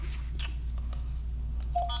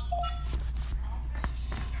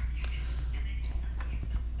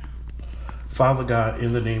Father God,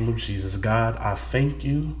 in the name of Jesus, God, I thank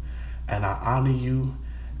you and I honor you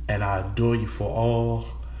and I adore you for all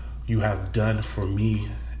you have done for me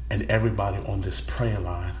and everybody on this prayer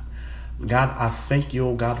line. God, I thank you,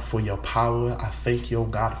 oh God, for your power. I thank you, oh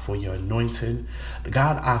God, for your anointing.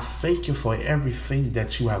 God, I thank you for everything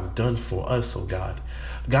that you have done for us, oh God.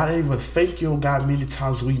 God, I even thank you, oh God, many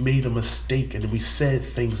times we made a mistake and we said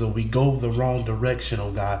things or we go the wrong direction,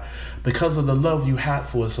 oh God. Because of the love you had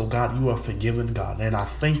for us, oh God, you are forgiven, God. And I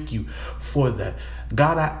thank you for that.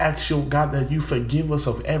 God, I ask you, oh God, that you forgive us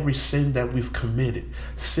of every sin that we've committed.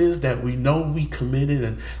 Sins that we know we committed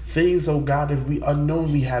and things, oh God, if we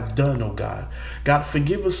unknowingly have done, oh God. God,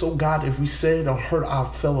 forgive us, oh God, if we said or hurt our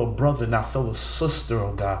fellow brother and our fellow sister,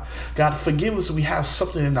 oh God. God, forgive us if we have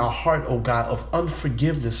something in our heart, oh God, of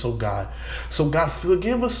unforgiveness, oh God. So God,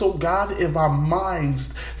 forgive us, oh God, if our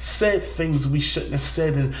minds said things we shouldn't have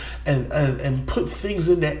said and put things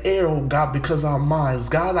in the air, oh God, because our minds.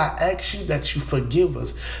 God, I ask you that you forgive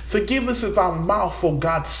us. Forgive us if our mouth, oh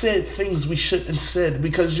God, said things we shouldn't have said,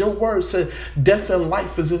 because your word said death and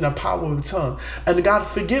life is in the power of the tongue. And God,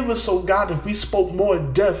 forgive us, oh God, if we spoke more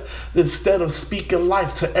death instead of speaking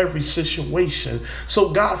life to every situation.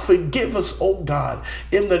 So God, forgive us, oh God,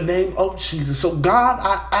 in the name of Jesus. So God,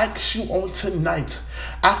 I ask you on tonight,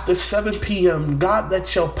 after 7 p.m., God,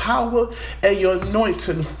 that your power and your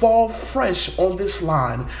anointing fall fresh on this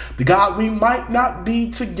line. God, we might not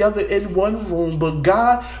be together in one room, but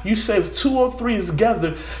God, you say if 2 or 3 is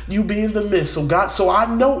gathered, you be in the midst. So God, so I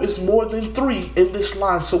know it's more than 3 in this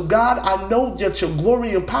line. So God, I know that your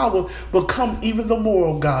glory and power will come even the more,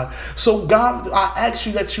 oh God. So God, I ask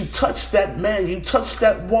you that you touch that man, you touch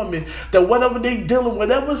that woman, that whatever they dealing,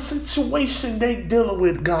 whatever situation they dealing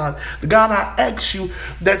with, God, I ask you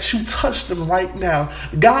that you touch them right now.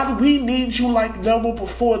 God, we need you like never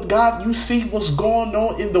before. God, you see what's going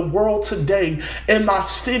on in the world today, in our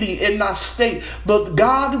city, in our state. But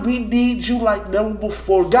God, we need you like never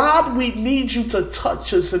before. God, we need you to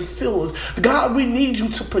touch us and fill us. God, we need you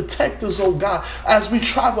to protect us, oh God, as we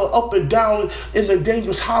travel up and down in the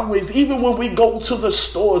dangerous highways, even when we go to the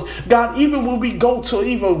stores. God, even when we go to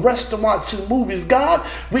even restaurants and movies. God,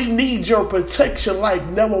 we need your protection like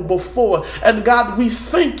never before. And God, we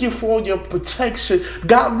thank you for your protection.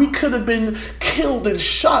 God, we could have been killed and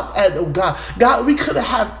shot at, oh God. God, we could have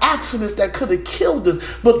had accidents that could have killed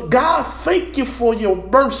us. But God, thank you for your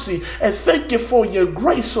mercy and thank you for your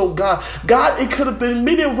grace, oh God. God, it could have been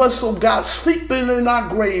many of us, oh God, sleeping in our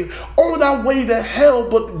grave on our way to hell.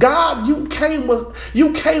 But God, you came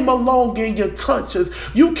along and you touched us.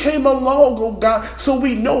 You came along, oh God, so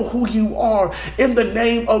we know who you are in the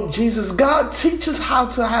name of Jesus. God, teach us how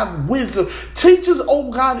to have wisdom. Teach us,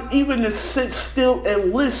 oh God, even to sit still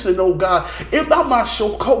and listen, oh God.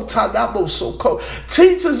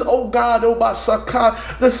 Teach us, oh God, oh my Sakai,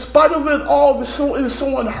 despite of it all, if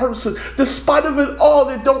someone hurts us, despite of it all,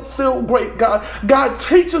 it don't feel great, God. God,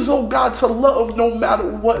 teach us, oh God, to love no matter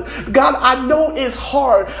what. God, I know it's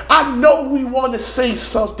hard. I know we want to say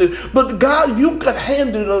something, but God, you could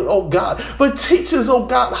handle it, oh God. But teach us, oh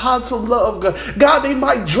God, how to love, God. God, they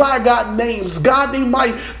might drag out names. God, they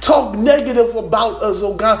might talk negative about us,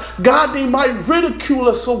 oh God. God, they might ridicule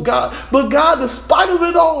us, oh God. But God, despite of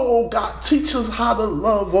it all, oh God, teach us how to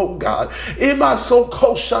love, oh God. In my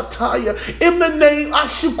so-called shataya, in the name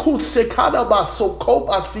Ashiku Sekada Basoko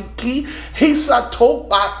Basiki, Hisato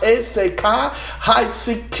Ba Eseka,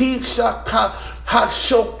 Haisiki Shaka.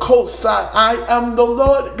 Hashokosai. I am the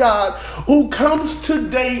Lord God who comes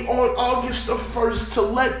today on August the 1st to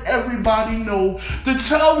let everybody know, to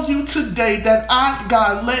tell you today that I,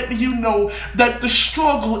 God, let you know that the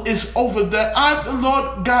struggle is over, that I'm the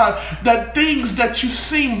Lord God, that things that you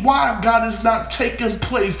see, why God is not taking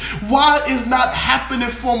place, why is not happening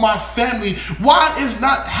for my family, why is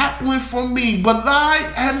not happening for me, but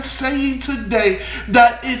I am saying today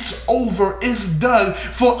that it's over, it's done,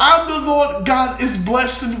 for I'm the Lord God is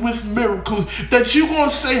blessing with miracles, that you're going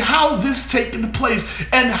to say how this taking place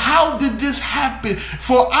and how did this happen,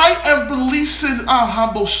 for I am releasing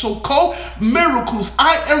miracles,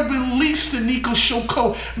 I am releasing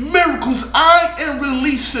miracles, I am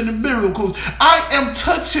releasing miracles, I am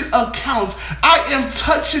touching accounts, I am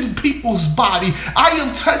touching people's body, I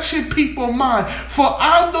am touching people's mind, for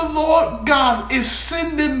I'm the Lord God is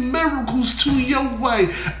sending miracles to your way.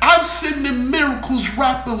 I'm sending miracles miracles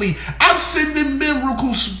rapidly. I'm sending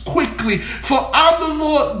miracles quickly. For I'm the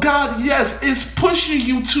Lord God, yes, is pushing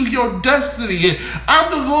you to your destiny.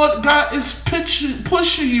 I'm the Lord God is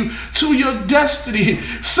pushing you to your destiny.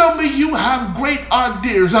 Some of you have great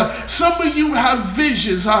ideas. Some of you have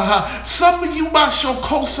visions. Some of you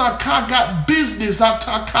got business,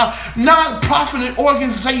 non-profit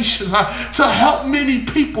organizations to help many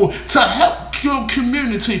people, to help your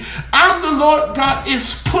community. I'm the Lord God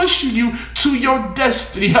is pushing you to your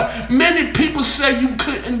destiny. Many people say you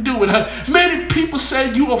couldn't do it. Many people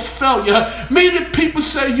say you a failure. Many people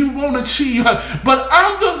say you won't achieve. But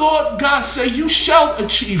I'm the Lord God say you shall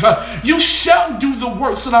achieve. You shall do the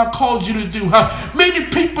works that I've called you to do. Many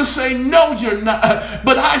people say no, you're not.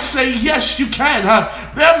 But I say yes, you can. I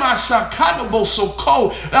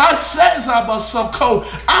says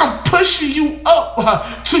I'm pushing you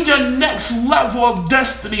up to your next level of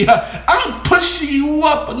destiny. I'm pushing you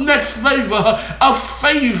up next level of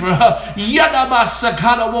favor.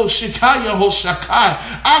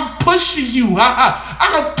 I'm pushing you.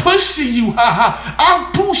 I'm pushing you.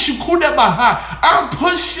 I'm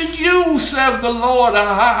pushing you, said the Lord.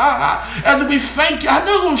 And we thank you. I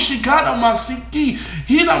know Shikara Masiki.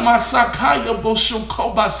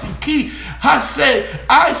 I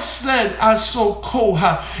said, I so cold.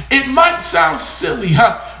 It might sound silly,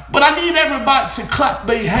 but I need everybody to clap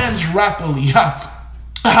their hands rapidly.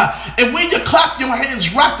 And when you clap your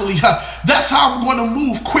hands rapidly, that's how I'm going to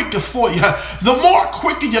move quicker for you. The more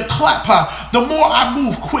quicker you clap, the more I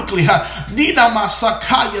move quickly. And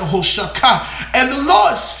the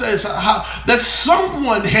Lord says that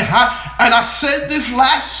someone, and I said this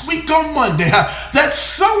last week on Monday, that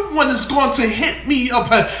someone is going to hit me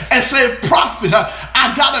up and say, prophet,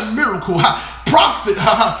 I got a miracle. Prophet,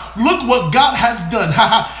 look what God has done.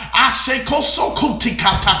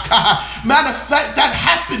 Matter of fact, that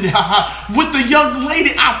happened with the young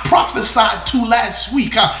lady I prophesied to last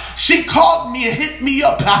week. She called me and hit me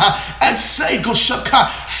up and said,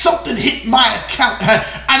 something hit my account.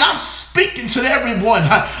 And I'm speaking to everyone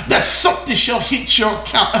that something shall hit your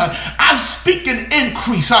account. I'm speaking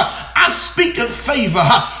increase. I'm speaking favor.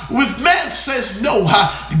 With man says no,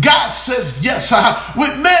 God says yes.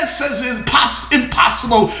 With man says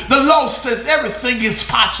impossible, the Lord says everything is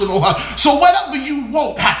possible. So whatever you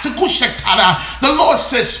want, the Lord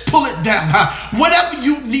says pull it down. Whatever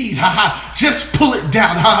you need, just pull it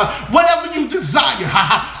down. Whatever you desire,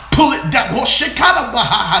 pull it down.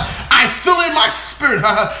 I feel in my spirit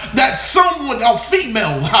that someone, a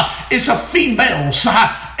female, is a female,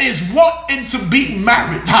 is wanting to be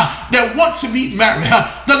married. They want to be married.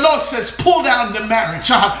 The Lord says, pull down the marriage.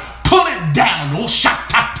 Pull it down.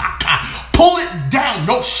 Pull it down.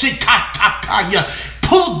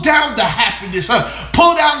 Pull down the happiness.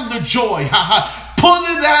 Pull down the joy. Pull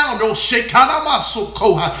it down, pull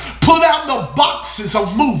down the boxes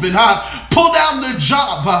of moving, pull down the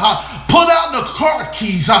job, pull down the car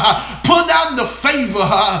keys, pull down the favor,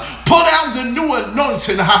 pull down the new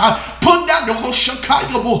anointing, pull down the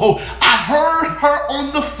I heard her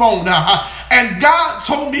on the phone, and God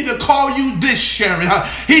told me to call you this, Sharon.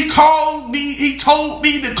 He told me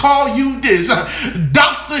to call you this,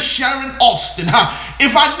 Dr. Sharon Austin.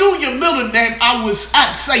 If I knew your middle name, I would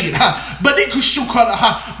say it, but he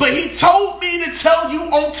told me to tell you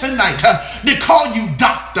on tonight to call you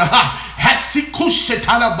Doctor. And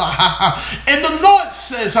the Lord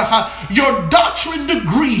says your doctorate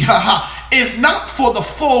degree is not for the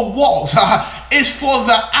four walls. It's for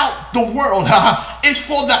the world. It's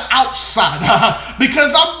for the outside.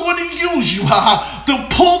 Because I'm going to use you to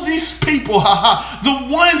pull these people, the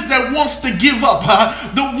ones that wants to give up,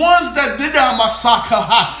 the ones that did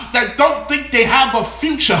that don't think they have a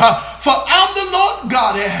future. For I'm the Lord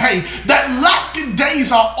God, that lacking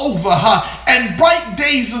days are over, and bright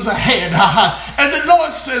days is ahead. And the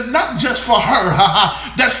Lord says, not just for her,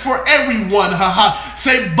 that's for everyone.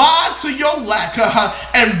 Say bye to your lack,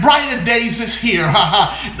 and brighter days is here.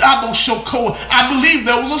 I believe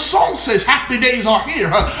there was a song says happy days are here,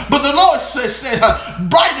 but the Lord says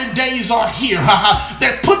brighter days are here.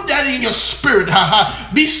 That put that in your spirit.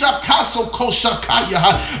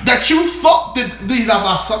 That you thought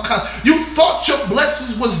you thought your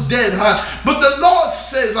blessings was dead, but the Lord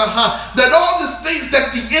says that all the things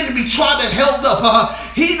that the enemy tried to hold up,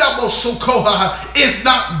 is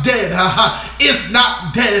not dead. It's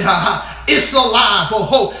not dead. It's alive.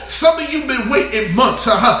 Some of you been waiting months.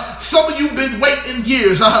 Some of you been waiting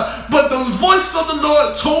years. But the voice of the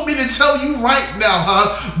Lord told me to tell you right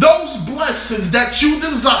now, those blessings blessings that you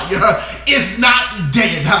desire is not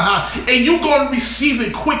dead, and you're going to receive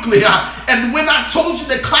it quickly. And when I told you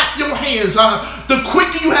to clap your hands, the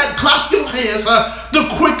quicker you had to clap your hands, the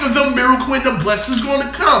quicker the miracle and the blessing is going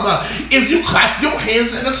to come. If you clap your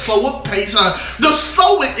hands at a slower pace, the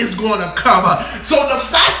slower it's going to come. So the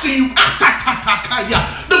faster you,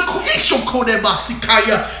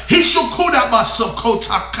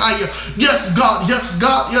 yes, God, yes,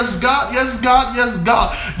 God, yes, God, yes, God, yes,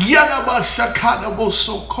 God. Yadaba shakada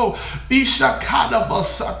bosoko, ishakada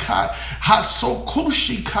bosakai,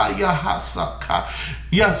 hasokushikaya hasaka.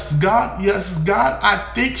 Yes, God. Yes, God. I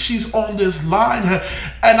think she's on this line.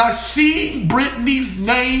 And I see Brittany's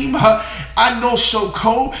name. I know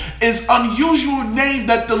Shoko is unusual name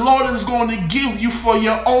that the Lord is going to give you for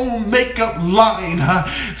your own makeup line.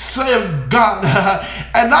 Save God.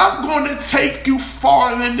 And I'm going to take you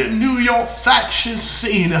far in the New York fashion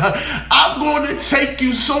scene. I'm going to take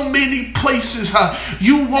you so many places.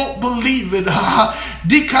 You won't believe it.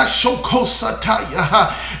 Dika Shoko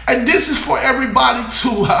Sataya. And this is for everybody too.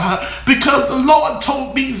 Because the Lord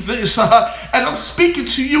told me this, and I'm speaking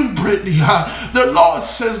to you, Brittany. The Lord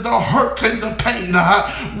says the hurt and the pain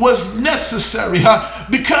was necessary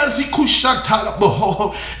because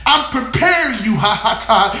I'm preparing you.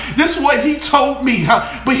 This is what he told me,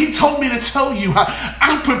 but he told me to tell you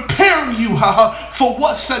I'm preparing you for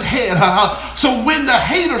what's ahead. So when the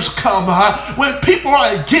haters come, when people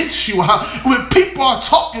are against you, when people are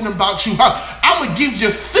talking about you, I'm going to give you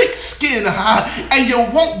thick skin and you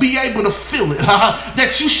won't be able to feel it.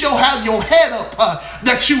 That you shall have your head up,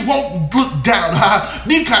 that you won't look down.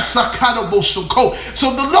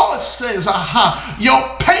 So the Lord says,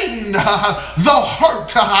 your pain, the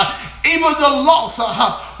hurt, even the loss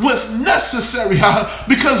was necessary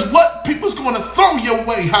because what people's going to throw your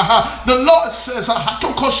way, the Lord says, it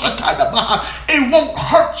won't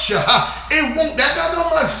hurt you. It won't.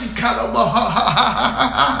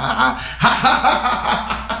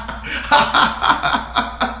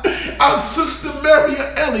 Our sister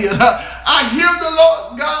Maria Elliott, I hear the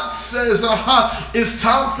Lord God says, it's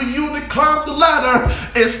time for you to climb the ladder.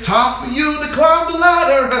 It's time for you to climb the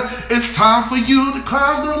ladder. It's time for you to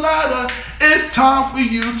climb the ladder. It's time for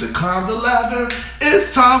you to climb the ladder.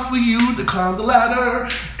 It's time for you to climb the ladder.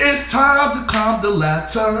 It's time to climb the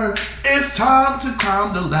ladder. It's time to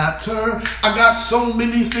climb the ladder. I got so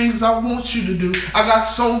many things I want you to do. I got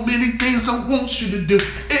so many things I want you to do.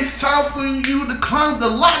 It's time for you to climb the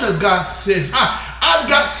ladder, God says. I've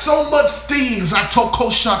got so much things, I told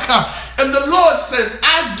Koshaka. And the Lord says,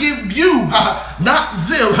 I give you, not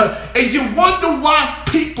them. And you wonder why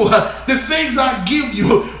people, the things I give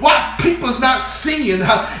you, why people's not seeing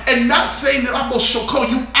and not saying that I'm going to show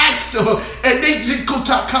you asked them and they just go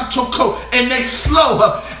and they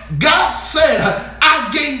slow. God said,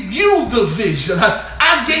 I gave you the vision.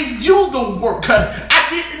 I gave you the work. I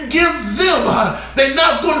didn't give them. They're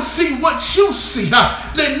not going to see what you see.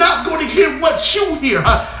 They're not going to hear what you hear.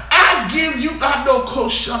 I give you. I know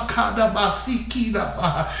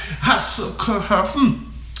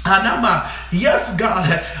yes, God.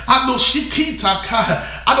 I know Shikita.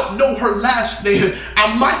 I don't know her last name.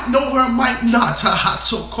 I might know her, might not.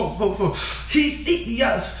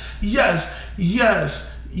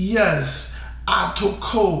 Yes.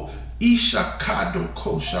 Atoko. Ishakado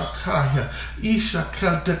koshakaya.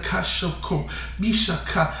 Ishakada kashoko.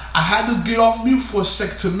 Bishaka. I had to get off mute for a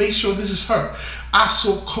sec to make sure this is her.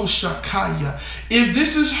 Aso koshakaya. If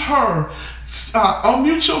this is her,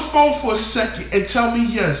 unmute your phone for a second and tell me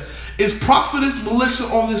yes. Is Prophetess Melissa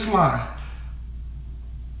on this line?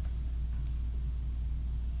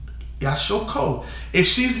 Yashoko. If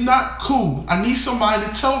she's not cool, I need somebody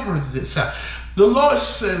to tell her this. The Lord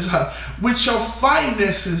says, with your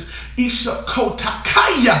finances,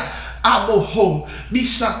 Ishakotakaya Aboho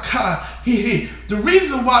Bishaka. The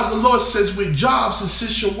reason why the Lord says with jobs and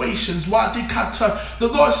situations, the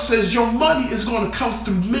Lord says your money is going to come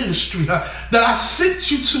through ministry. That I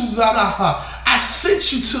sent you to I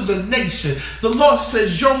sent you to the nation. The Lord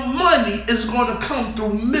says your money is going to come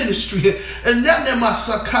through ministry. And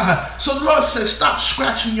so the Lord says, stop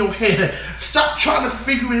scratching your head. Stop trying to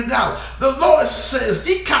figure it out. The Lord says,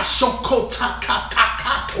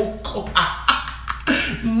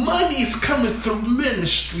 money is coming through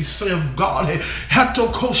ministry, say of God.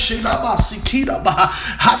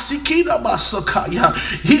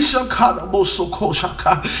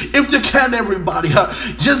 If you can, everybody,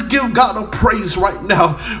 just give God a praise right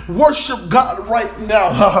now. Worship God right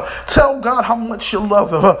now. Tell God how much you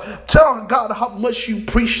love Him. Tell God how much you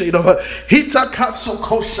appreciate Him.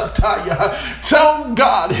 Tell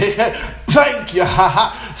God, thank you.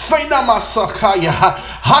 Fena Masakaya,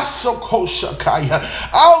 Hasokoshakaya.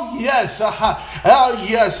 Oh, yes, oh,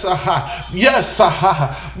 yes, yes,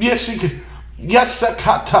 yes, you can. Yes,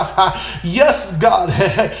 yes, God.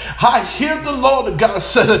 I hear the Lord God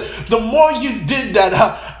said, the more you did that,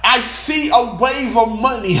 I see a wave of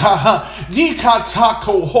money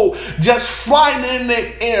just flying in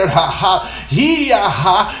the air.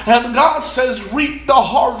 And God says, reap the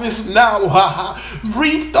harvest now.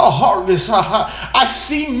 Reap the harvest. I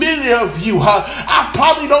see many of you. I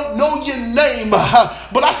probably don't know your name,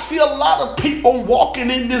 but I see a lot of people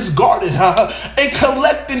walking in this garden and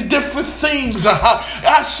collecting different things.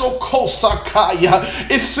 It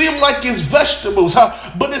seems like it's vegetables,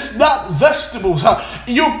 but it's not vegetables.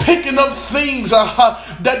 You're picking up things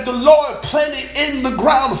that the Lord planted in the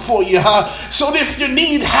ground for you. So if you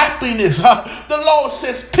need happiness, the Lord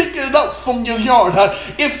says pick it up from your yard.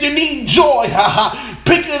 If you need joy,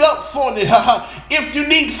 pick it up from it. If you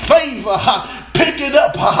need favor, pick it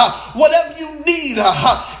up. Whatever you need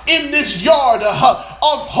in this yard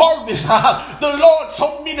of harvest, the Lord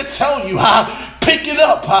told me to tell you, pick it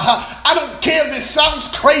up. I don't care if it sounds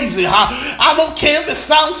crazy. I don't care if it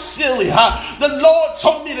sounds silly. The Lord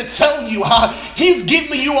told me to tell you, He's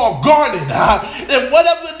giving you a garden. And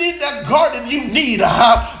whatever in that garden you need,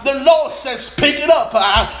 the Lord says pick it up,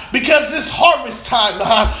 because this harvest time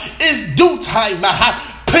is due time.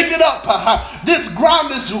 Pick it up. This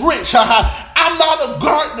ground is rich. I'm not a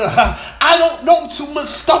gardener. I don't know too much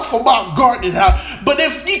stuff about gardening. But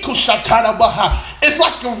if it's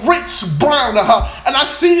like a rich brown, and I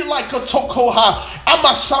see it like a toko.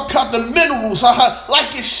 The minerals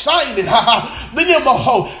like it's shining.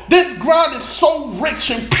 This ground is so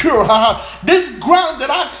rich and pure. This ground that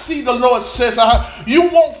I see, the Lord says, you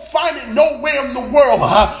won't find it nowhere in the world,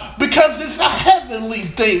 because it's a heavenly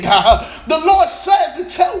thing. The Lord says to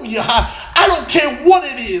tell you, I don't care what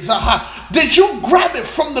it is. Did you grab it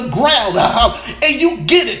from the ground and you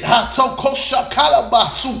get it?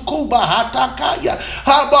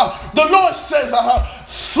 The Lord says,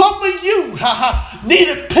 some of you need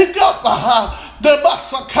to pick up the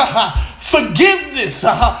forgiveness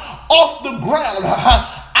off the ground.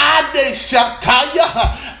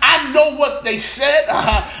 I know what they said.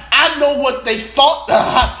 I know what they thought.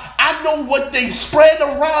 I know what they spread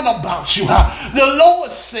around about you. The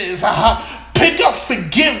Lord says, pick up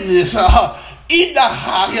forgiveness.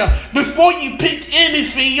 Before you pick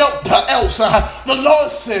anything up else, the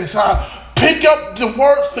Lord says, pick up the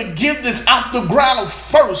word forgiveness out the ground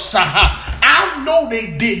first. I know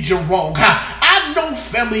they did you wrong. I know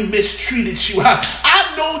family mistreated you. I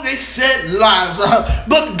know they said lies.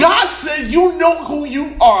 But God said, you know who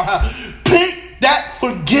you are. Pick that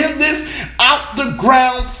forgiveness out the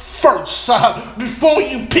ground first before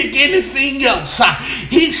you pick anything else.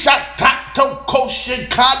 He shot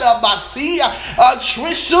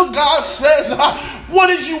Trisha, God says, what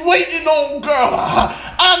is you waiting on, girl?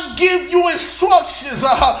 I give you instructions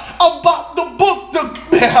about the book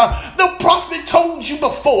the prophet told you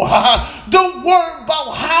before. Don't worry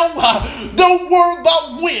about how, don't worry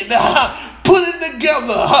about when. Put it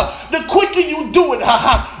together. The quicker you do it,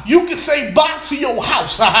 you can say bye to your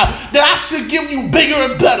house. That I should give you bigger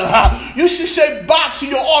and better. You should say bye to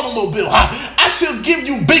your automobile. I should give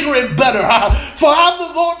you bigger and better. For how the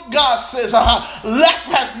Lord God says, lack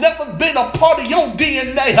has never been a part of your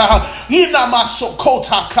DNA.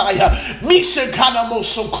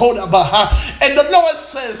 And the Lord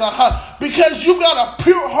says, because you got a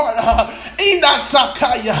pure heart,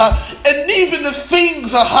 and even the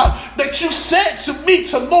things that you said to me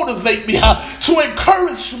to motivate me, to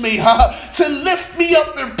encourage me, to lift me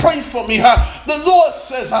up and pray for me, the Lord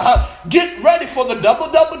says, get ready for the double.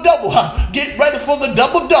 Get ready for the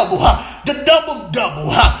double. The double.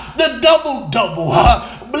 The double.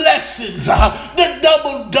 Blessings. The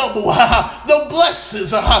double. The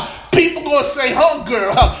blessings. People gonna say,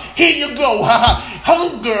 hunger, here you go.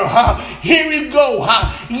 Hunger, here you go.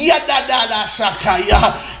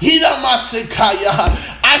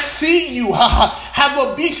 I see you have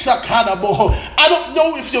a bishakadabo. I don't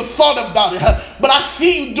know if you thought about it, but I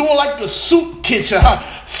see you doing like the soup kitchen,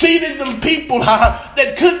 feeding the people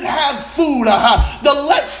that couldn't have food, the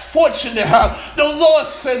less fortunate. The Lord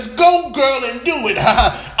says, go girl and do it.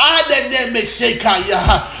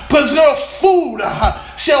 Because your food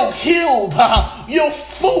shall heal. Your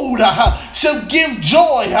food shall give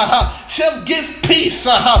joy, shall give peace,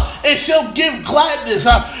 and shall give gladness,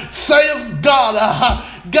 saith God.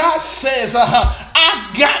 God says,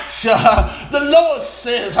 I got you. The Lord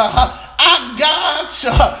says, I got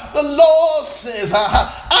you. The Lord says,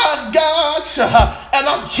 I got you. And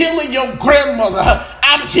I'm healing your grandmother.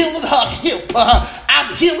 I'm healing her hip.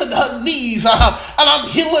 I'm healing her knees, and I'm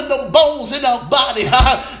healing the bones in her body.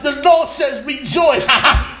 The Lord says, rejoice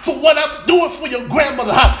for what I'm doing for your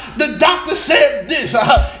grandmother. The doctor said this,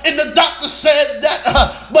 and the doctor said that,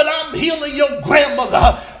 but I'm healing your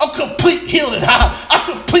grandmother. A complete healing, a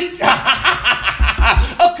complete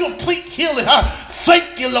healing.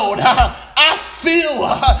 Thank you, Lord. I feel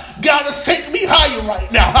God is taking me higher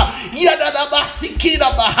right now.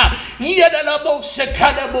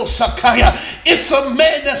 It's a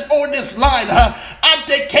man that's on this line.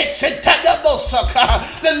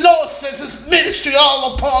 The Lord says his ministry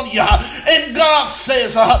all upon you. And God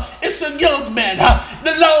says it's a young man.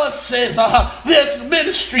 The Lord says there's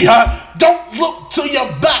ministry. Don't look to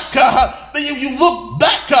your back. If you look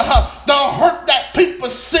back, the hurt that people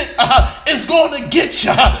sit is going to get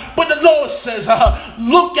you. But the Lord says,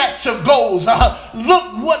 look at your goals.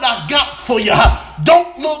 Look what I got for you.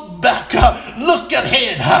 Don't look back. Look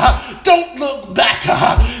ahead. Don't look back.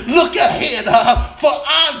 Look ahead. For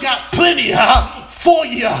I've got plenty for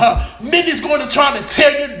you. Many's going to try to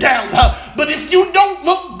tear you down. But if you don't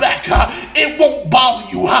look back, it won't bother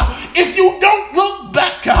you. If you don't look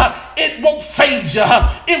back, it won't phase you.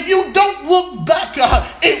 If you don't look back,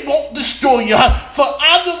 it won't destroy you. For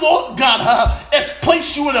I, the Lord God, has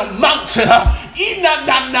placed you in a mountain. I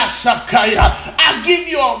give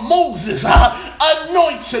you a Moses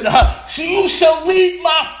anointed. So you shall lead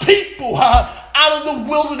my people out of the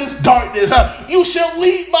wilderness darkness. You shall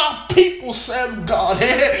lead my people, says God.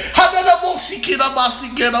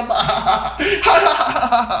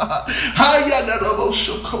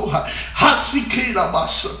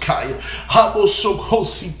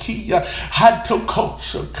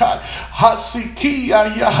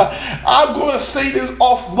 I'm going to say this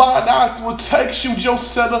offline. I will text you,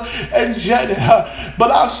 Josetta and Janet.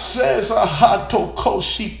 But I says, I'm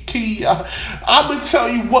going to tell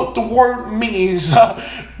you what the word means.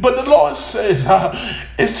 But the Lord says,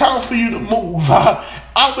 it's time for you to move.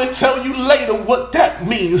 I will tell you later what that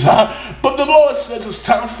means. But the Lord says it's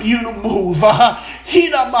time for you to move. And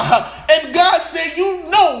God said, you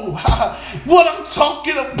know what I'm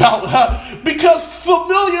talking about. Because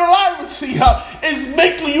familiarity is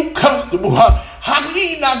making you comfortable. I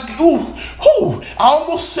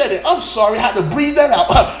almost said it. I'm sorry. I had to breathe that out.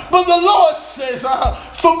 But the Lord says,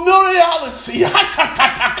 familiarity.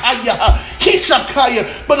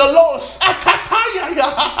 But the Lord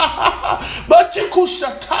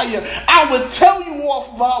I will tell you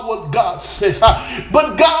offline what God says.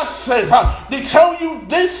 But God says to tell you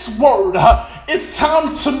this word. It's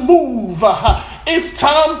time to move. It's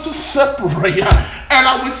time to separate. And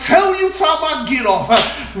I will tell you time I get off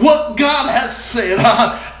what God has said.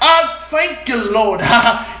 I thank you, Lord.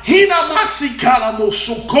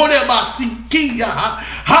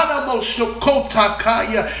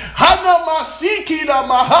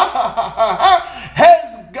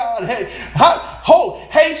 God,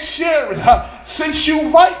 hey Sharon, since you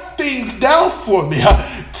write things down for me,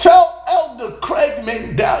 tell Elder Craig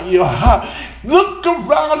McDaniel, look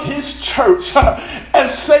around his church and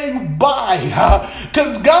say bye,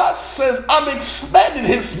 because God says I'm expanding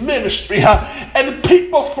his ministry, and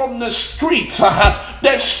people from the streets,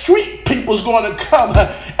 that street people's going to come,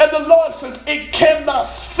 and the Lord says it cannot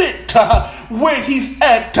fit where he's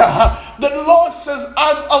at. The Lord says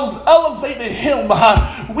I'm elevating him.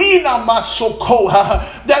 We not my so cold.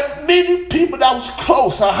 That many people that was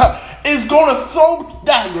close is going to throw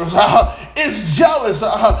daggers. Is jealous.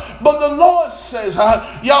 But the Lord says,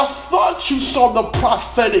 y'all thought you saw the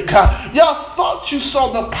prophetic. Y'all thought you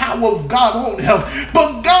saw the power of God on him.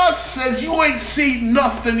 But God says you ain't seen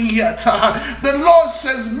nothing yet. The Lord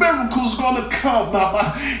says miracles going to come.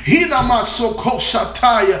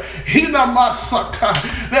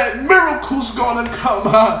 That miracles going to come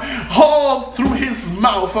all through his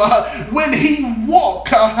mouth. When he walk,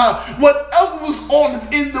 whatever was on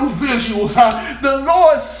individuals, the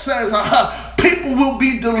Lord says people will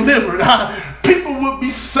be delivered. People will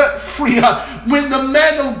be set free when the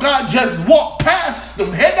man of God just walked past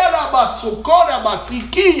them. And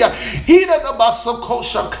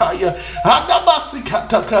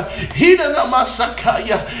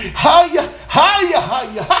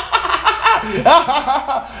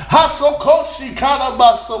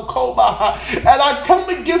I come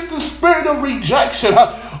against the spirit of rejection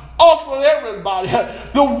off of everybody.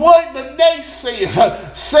 The one, the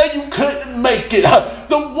naysayers say you couldn't make it.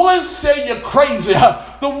 The ones say you're crazy.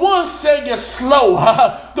 The ones say you're slow.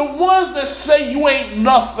 The ones that say you ain't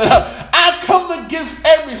nothing. I come against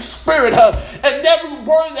every spirit and every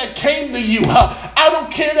word that came to you. I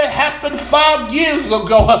don't care that happened 5 years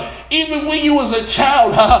ago. Even when you was a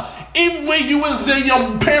child. even when you was in your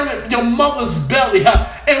mother's belly,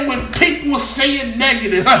 and when people were saying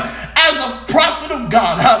negative, as a prophet of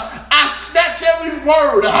God, I snatch every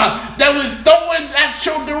word that was thrown at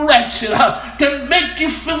your direction to make you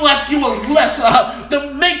feel like you was lesser,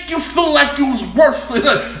 to make you feel like you was worthless,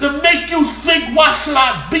 to make you think, why should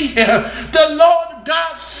I be here? The Lord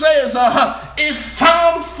God says it's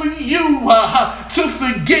time for you to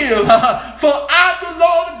forgive, for I, the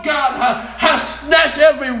Lord God, have snatched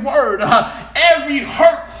every word, every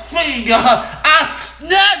hurt thing, I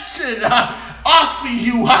snatched it off of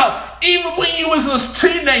you, even when you was a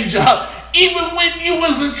teenager, even when you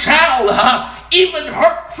was a child, even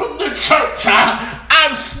hurt from the church,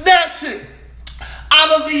 I'm snatching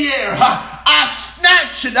out of the air. I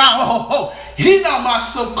snatch it out.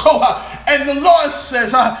 And the Lord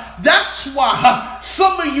says, that's why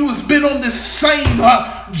some of you has been on this same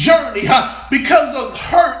journey because of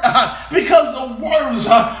hurt, because of words.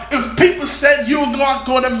 If people said you're not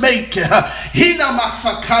going to make it,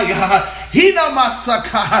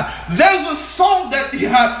 there's a song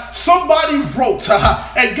that somebody wrote,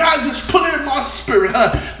 and God just put it in my spirit.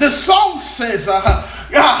 The song says,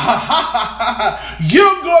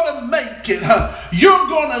 you're going to make it. You're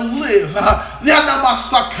going to live.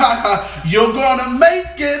 You're going to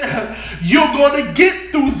make it. You're going to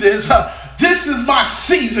get through this. This is my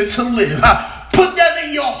season to live. Put that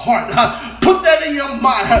in your heart. Put that in your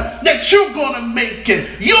mind that you're going to make it.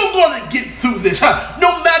 You're going to get through this.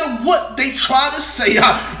 No matter what they try to say,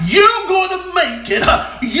 you're going to make it.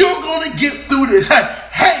 You're going to get through this.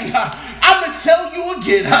 Hey, I'm going to tell you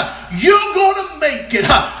again, you're going to make it.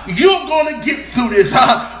 You're going to get through this.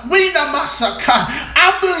 I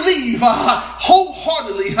believe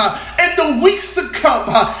wholeheartedly in the weeks to come,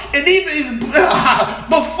 and even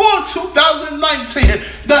before 2019,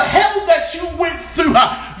 the hell that you went through,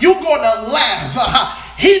 you're going to laugh.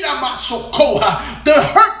 The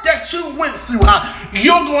hurt that you went through,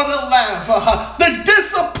 you're going to laugh. The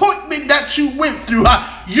disappointment that you went through,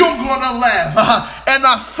 you're going to laugh. And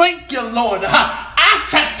I thank you, Lord.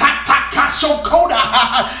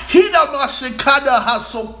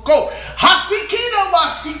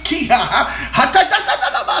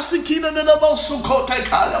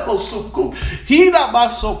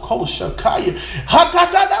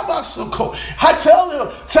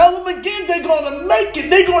 Tell them again, they're going to make it.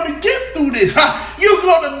 They're going to get through this. You're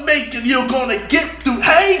going to make it. You're going to get through.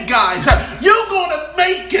 Hey, guys, you're going to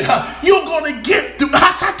make it. You're going to get through.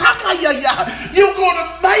 You're going to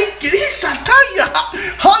make it.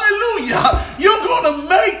 Hallelujah. You're going to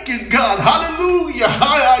make it, God. Hallelujah.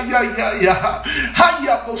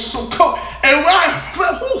 And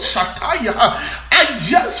I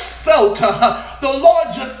just felt the Lord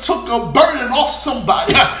just took a burden off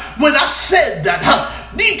somebody when I said that.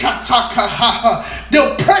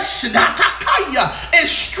 Depression and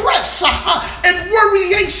stress and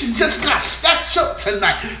worryation just got snatched up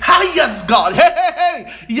tonight. Yes, God.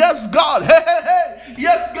 Hey. Yes, God. Hey.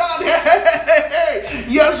 Yes, God. Hey.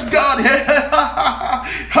 Yes, God. Hey.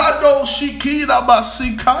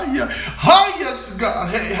 Yes, God.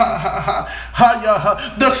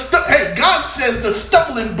 Hey, God says the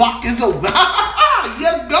stumbling block is over.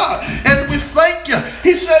 Yes, God. And we thank you.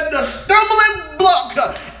 He said the stumbling block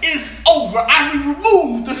is over. I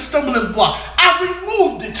removed the stumbling block. I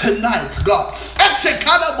removed it tonight, God.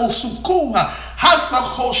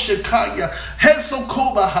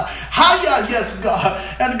 Yes, God.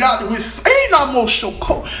 And God, we thank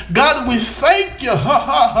you.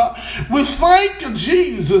 We thank you,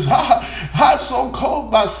 Jesus.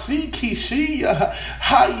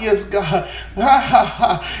 Yes, God.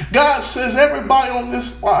 God says, everybody on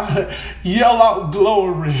this line, yell out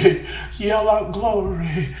glory. Yell out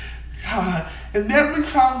glory. And every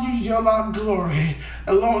time you yell out glory,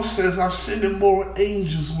 the Lord says, I'm sending more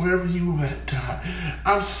angels wherever you at.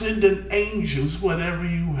 I'm sending angels wherever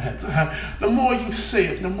you at. The more you say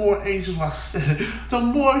it, the more angels I send. The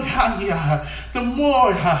more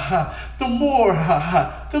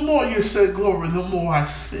you say glory, the more I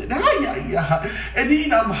send. And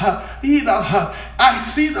I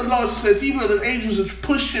see the Lord says, even the angels are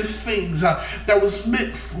pushing things that was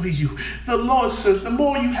meant for you. The Lord says, the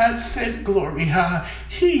more you had said glory,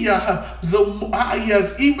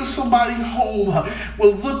 even somebody home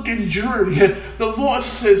will look and dreary. The Lord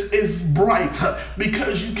says it's bright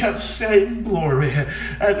because you kept saying glory.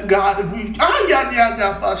 And God, we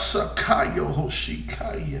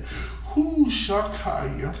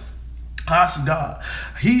That's God.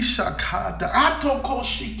 He shakada. Atoko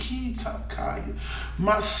shikita kaya.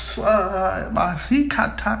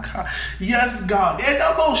 Masikataka. Yes, God.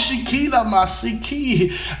 Edabo shikita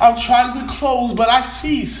masiki. I'm trying to close, but I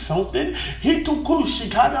see something. Hituku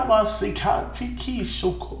shikada masikatiki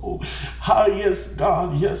shoko. Ah, yes,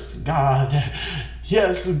 God. Yes, God.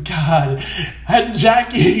 Yes, God. And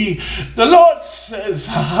Jackie, the Lord says,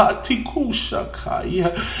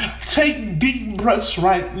 take deep breaths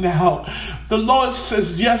right now. The Lord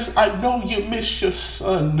says, yes, I know you miss your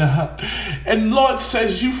son. And Lord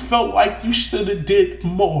says you felt like you should have did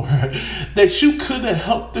more, that you could have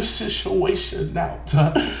helped the situation out.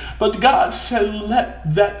 But God said,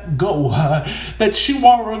 let that go. That you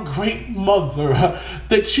are a great mother,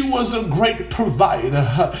 that you was a great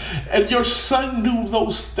provider, and your son knew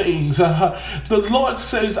those things. The Lord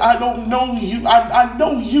says, I don't know you. I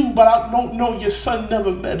know you, but I don't know your son,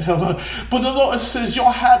 never met him. But the Lord says,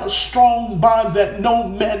 y'all had a strong bond that no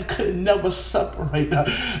man could never separate.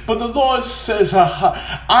 But the Lord says,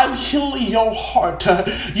 I'm healing your heart.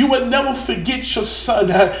 You will never forget your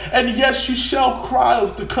son. And yes, you shall cry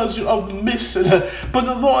because of missing. But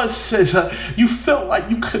the Lord says, you felt like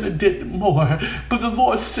you could have did more. But the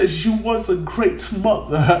Lord says, you was a great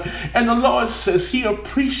mother. And the Lord says, he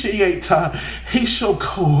appreciates he shall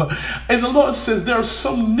go. And the Lord says there's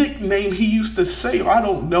some nickname he used to say, I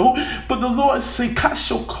don't know, but the Lord says,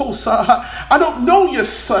 I don't know your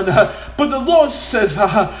son, but the Lord says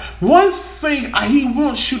one thing he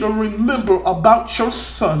wants you to remember about your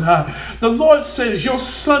son. The Lord says your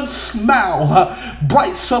son's smile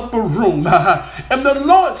brights up a room, and the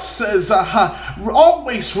Lord says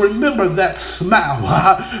always remember that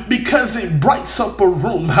smile because it brights up a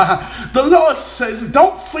room. The Lord says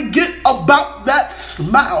don't forget about that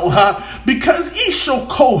smile because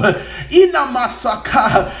Ishoko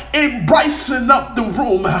Inamasaka it brighten up the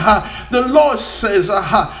room. The Lord says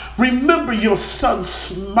remember your son's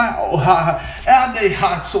smile. I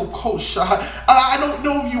don't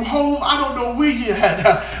know if you home, I don't know where you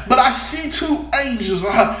at, but I see two angels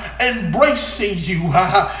embracing you.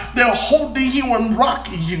 They're holding you and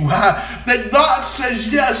rocking you. That God says,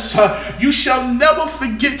 yes, you shall never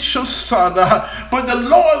forget your son. But the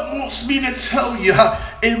Lord wants me to tell you,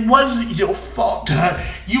 it wasn't your fault.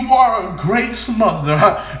 You are a great mother.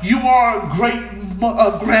 You are a great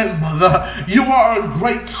grandmother. You are a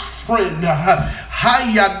great friend.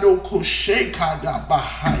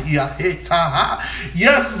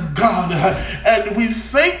 Yes, God, and we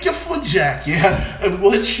thank you for Jackie and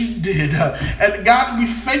what you did. And God, we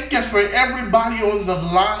thank you for everybody on the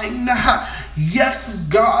line. Yes,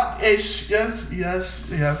 God, yes.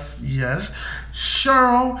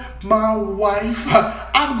 Cheryl, my wife,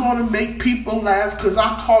 I'm going to make people laugh because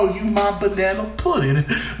I call you my banana pudding,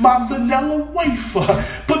 my vanilla wafer.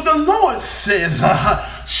 But the Lord says,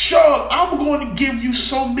 Cheryl, I'm going to give you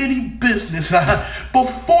so many business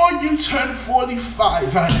before you turn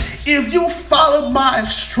 45. If you follow my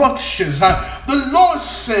instructions, the Lord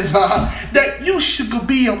says that you should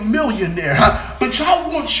be a millionaire. But I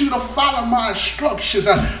want you to follow my instructions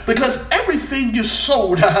because everything you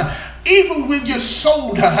sold, even when you're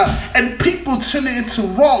sold and people turn it into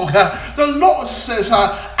wrong, the Lord says,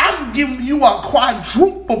 I'm giving you a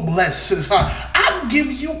quadruple blessings. I'm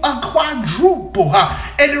giving you a quadruple. And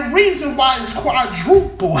the reason why it's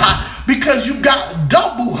quadruple, because you got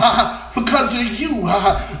double because of you.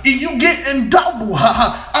 If you getting double,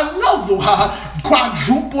 another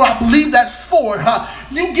quadruple, I believe that's 4.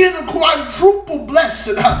 You get a quadruple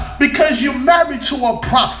blessing because you're married to a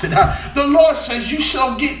prophet. The Lord says you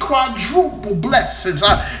shall get quadruple blessings.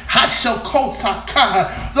 The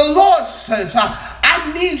Lord says,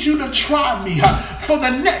 I need you to try me for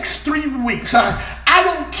the next 3 weeks. I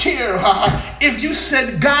don't care if you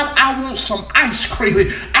said, God, I want some ice cream.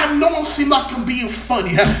 I know it seems like I'm being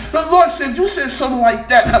funny. The Lord said, if you said something like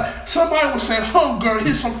that, somebody will say, girl,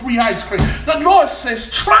 here's some free ice cream. The Lord says,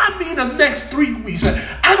 try me the next 3 weeks.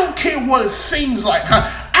 I don't care what it seems like.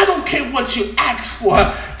 I don't care what you ask for.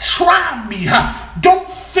 Try me. Don't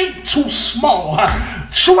think too small.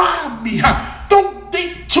 Try me. Don't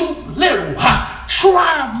think too little.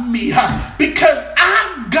 Try me because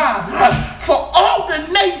I'm God for all the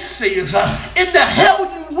naysayers in the hell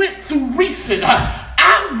you went through recent.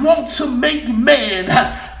 I want to make man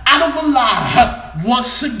out of a lie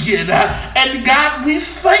once again. And God, we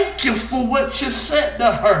thank you for what you said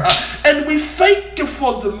to her. And we thank you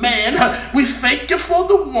for the man. We thank you for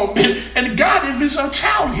the woman. And God, if it's a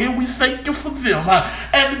child here, we thank you for them.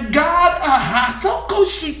 And God,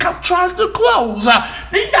 I'm trying to close.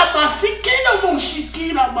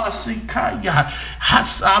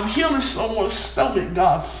 I'm healing someone's stomach,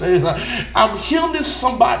 God says. I'm healing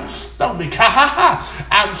somebody's stomach.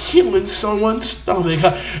 I'm healing someone's stomach.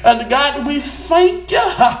 And God, we thank you.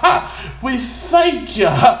 We thank you.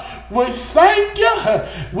 We thank you.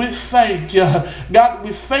 We thank you. God,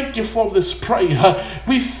 we thank you for this prayer.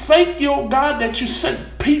 We thank you, oh God, that you sent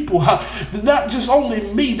people, not just only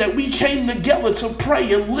me, that we came together to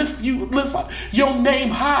pray and lift your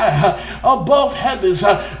name high above heavens.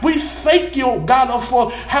 We thank you, oh God,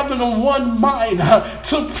 for having a one mind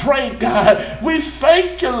to pray, God. We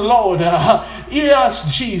thank you, Lord.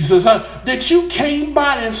 Yes, Jesus, that you came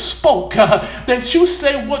by and spoke, that you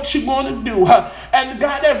say what you're going to do. And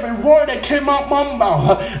God, every word that came out my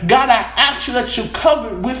mouth, God, I ask you that you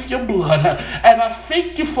cover it with your blood. And I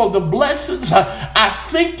thank you for the blessings. I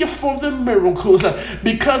thank you for the miracles,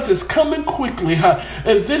 because it's coming quickly.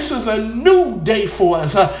 And this is a new day for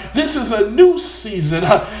us. This is a new season.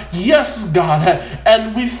 Yes, God.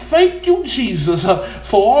 And we thank you, Jesus,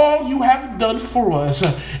 for all you have done for us.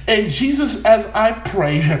 And Jesus, as I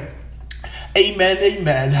pray, amen,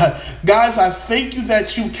 amen. Guys, I thank you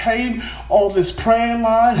that you came on this prayer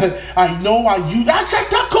line. I know I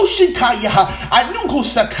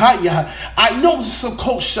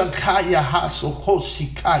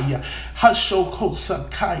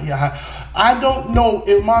don't know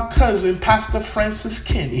if my cousin, Pastor Francis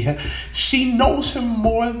Kenny, she knows him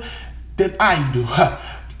more than I do.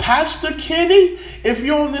 Pastor Kenny, if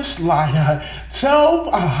you're on this line, tell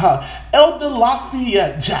Elder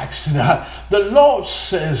Lafayette Jackson, the Lord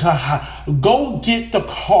says, go get the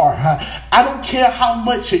car. I don't care how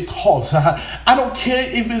much it costs. I don't care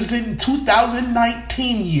if it's in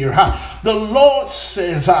 2019 year. The Lord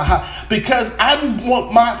says, because I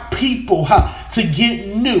want my people to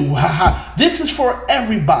get new. This is for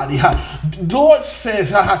everybody. Lord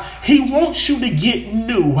says he wants you to get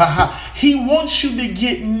new. He wants you to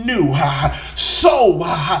get new. So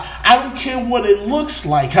I don't care what it looks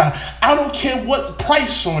like. I don't care what's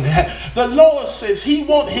priced on it. The Lord says he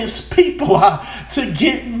wants his people to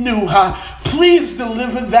get new. Please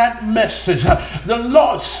deliver that message. The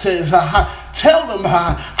Lord says, tell him,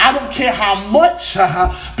 I don't care how much,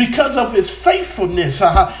 because of his faithfulness,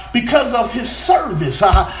 because of his service,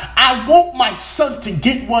 I want my son to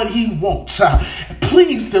get what he wants.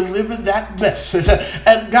 Please deliver that message.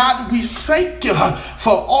 And God, we thank you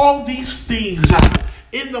for all these things.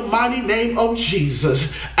 In the mighty name of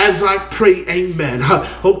Jesus, as I pray, amen.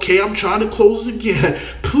 Okay, I'm trying to close again.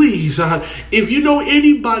 Please, if you know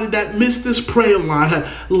anybody that missed this prayer line,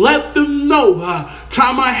 let them know,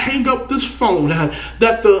 time I hang up this phone,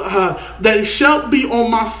 that it shall be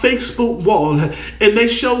on my Facebook wall, and they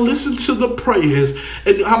shall listen to the prayers.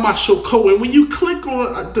 And how I shall call. And when you click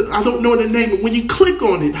on, I don't know the name, but when you click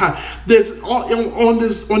on it, there's on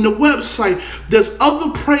the website, there's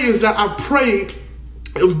other prayers that I prayed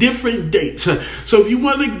on different dates. So if you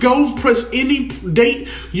want to go press any date,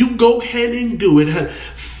 you go ahead and do it.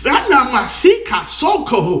 Thank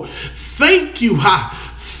you.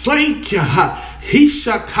 Thank you.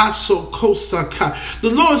 The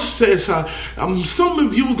Lord says, some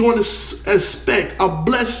of you are going to expect a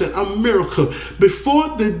blessing, a miracle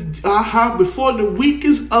before the week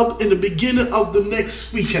is up in the beginning of the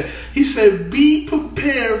next week. He said, be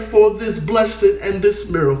prepared for this blessing and this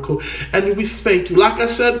miracle. And we thank you. Like I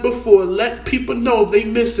said before, let people know if they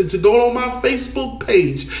miss it to go on my Facebook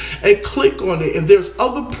page and click on it. And there's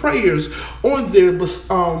other prayers on there, but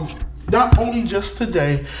not only just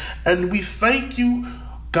today. And we thank you,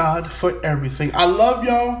 God, for everything. I love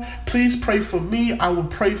y'all. Please pray for me. I will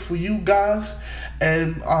pray for you guys.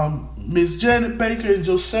 And Miss Janet Baker and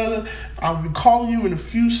Josetta, I'll be calling you in a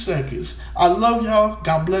few seconds. I love y'all.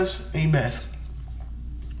 God bless. Amen.